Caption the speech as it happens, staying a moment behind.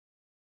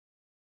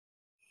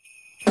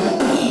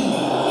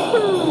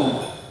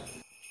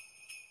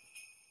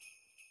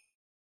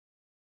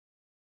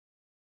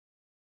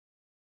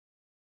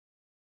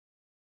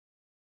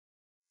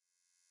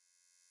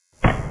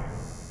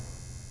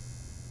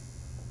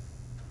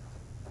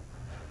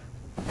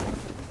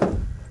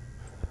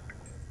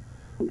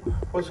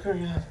What's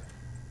going on?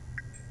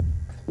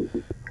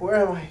 Where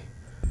am I?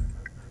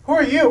 Who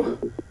are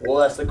you? Well,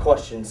 that's the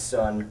question,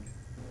 son.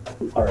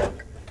 All right.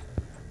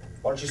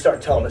 Why don't you start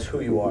telling us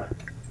who you are?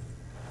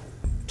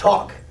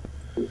 Talk.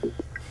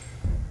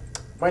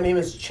 My name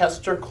is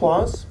Chester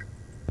Claus,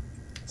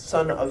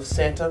 son of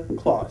Santa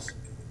Claus.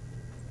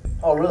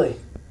 Oh, really?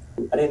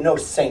 I didn't know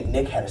Saint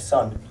Nick had a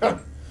son.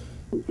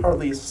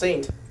 Hardly a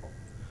saint.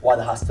 Why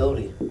the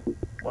hostility?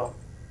 Well,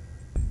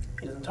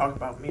 he doesn't talk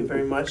about me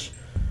very much.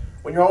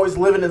 When you're always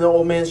living in the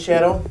old man's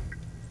shadow,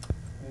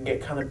 you can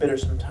get kind of bitter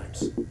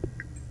sometimes.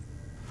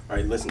 All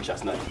right, listen,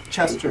 Chestnut.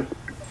 Chester.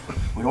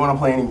 We don't want to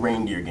play any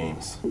reindeer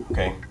games,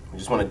 okay? We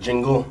just want to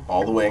jingle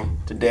all the way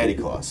to Daddy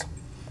Claus.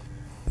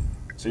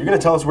 So you're going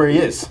to tell us where he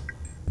is,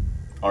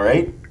 all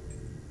right?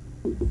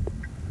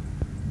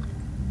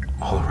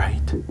 All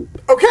right.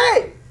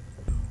 Okay!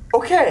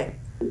 Okay.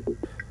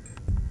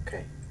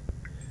 Okay.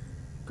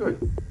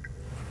 Good.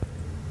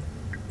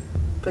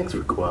 Thanks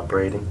for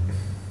cooperating.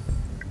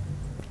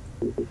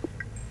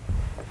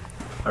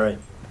 All right.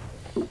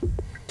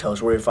 Tell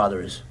us where your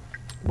father is.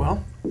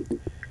 Well,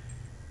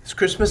 it's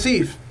Christmas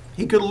Eve.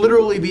 He could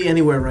literally be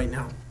anywhere right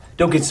now.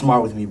 Don't get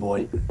smart with me,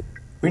 boy.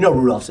 We know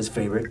Rudolph's his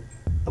favorite,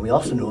 and we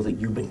also know that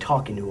you've been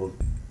talking to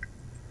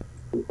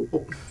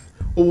him.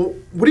 Well,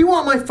 what do you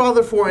want my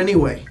father for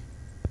anyway?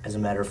 As a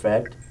matter of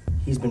fact,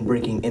 he's been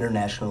breaking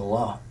international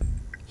law.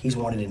 He's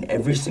wanted in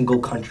every single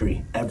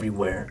country,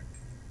 everywhere,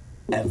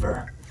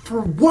 ever.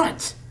 For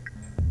what?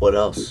 What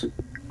else?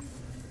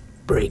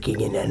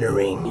 Breaking and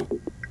entering. All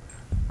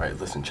right,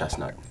 listen,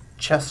 Chestnut.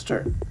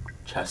 Chester.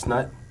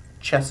 Chestnut?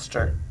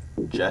 Chester.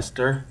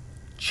 Jester?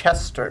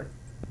 Chester.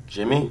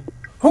 Jimmy?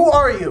 Who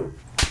are you?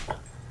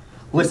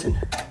 Listen,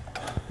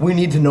 we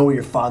need to know where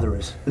your father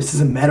is. This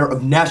is a matter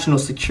of national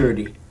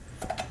security.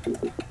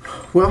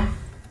 Well,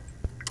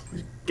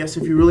 I guess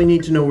if you really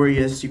need to know where he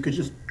is, you could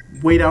just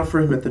wait out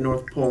for him at the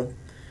North Pole.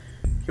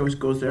 He always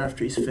goes there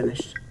after he's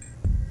finished.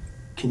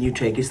 Can you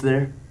take us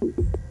there?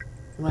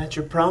 Well, that's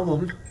your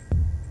problem.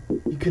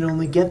 You can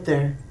only get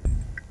there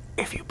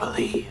if you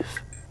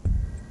believe.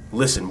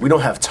 Listen, we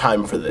don't have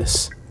time for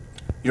this.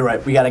 You're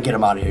right, we gotta get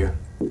him out of here.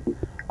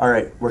 All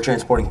right, we're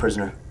transporting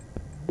prisoner.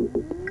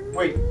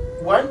 Wait,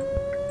 what?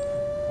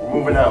 We're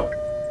moving out.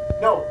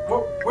 No,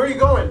 where are you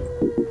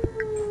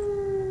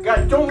going?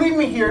 God, don't leave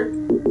me here.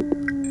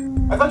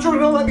 I thought you were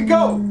gonna let me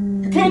go.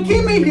 You can't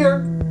keep me here.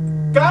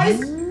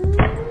 Guys,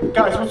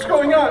 what's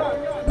going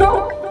on?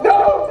 No!